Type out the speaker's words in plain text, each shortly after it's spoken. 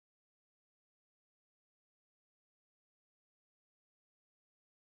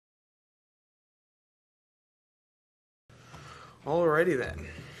Alrighty then.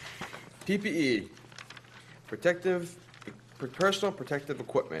 PPE, personal protective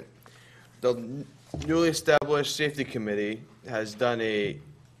equipment. The newly established safety committee has done a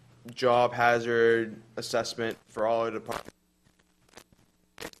job hazard assessment for all our departments.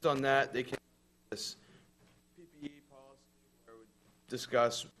 Based on that, they can this PPE policy where we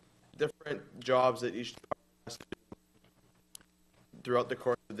discuss different jobs that each department has to do throughout the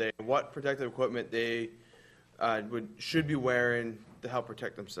course of the day, and what protective equipment they should be wearing to help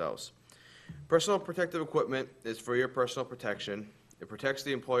protect themselves. Personal protective equipment is for your personal protection. It protects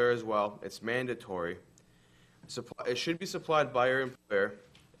the employer as well. It's mandatory. It should be supplied by your employer,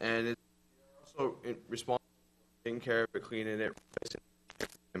 and it's also responsible for taking care of it, cleaning it, replacing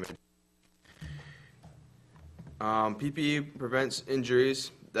it. PPE prevents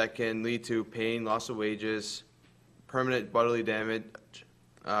injuries that can lead to pain, loss of wages, permanent bodily damage,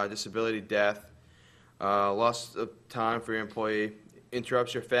 disability, death, loss of time for your employee,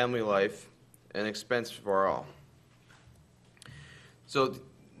 interrupts your family life, and expense for all. So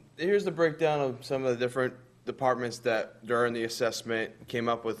here's the breakdown of some of the different departments that during the assessment came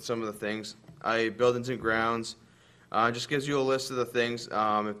up with some of the things. Buildings and grounds just gives you a list of the things.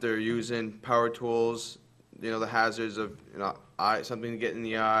 If they're using power tools, the hazards of something to get in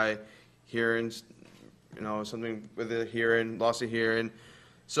the eye, hearing, something with the hearing, loss of hearing.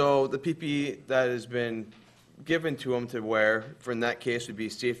 So the PPE that has been given to them to wear, for in that case, would be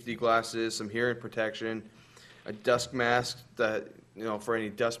safety glasses, some hearing protection, a dust mask that, for any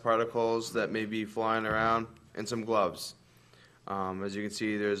dust particles that may be flying around, and some gloves. As you can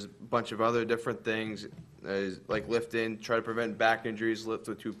see, there's a bunch of other different things, like lifting, try to prevent back injuries, lift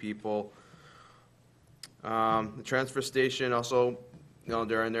with two people. The transfer station also,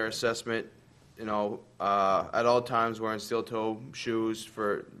 during their assessment, at all times wearing steel-toe shoes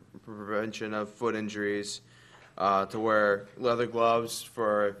for prevention of foot injuries, to wear leather gloves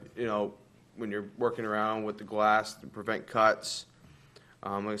for, when you're working around with the glass to prevent cuts.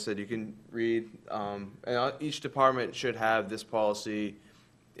 Like I said, you can read, and each department should have this policy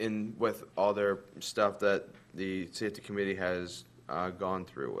in with all their stuff that the safety committee has gone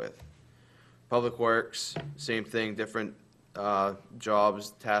through with. Public Works, same thing, different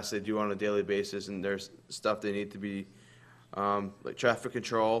jobs, tasks they do on a daily basis, and there's stuff they need to be, like traffic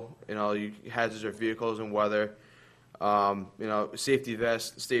control, hazards of vehicles and weather, safety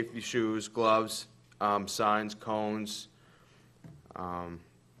vests, safety shoes, gloves, signs, cones.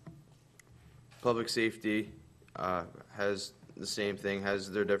 Public safety has the same thing,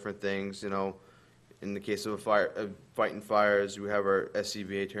 has their different things, in the case of fighting fires, we have our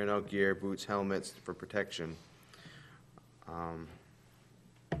SCBA turnout gear, boots, helmets for protection.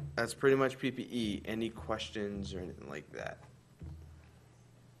 That's pretty much PPE. Any questions or anything like that?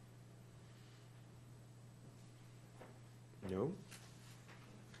 No?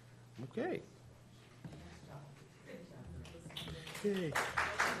 Okay. Okay.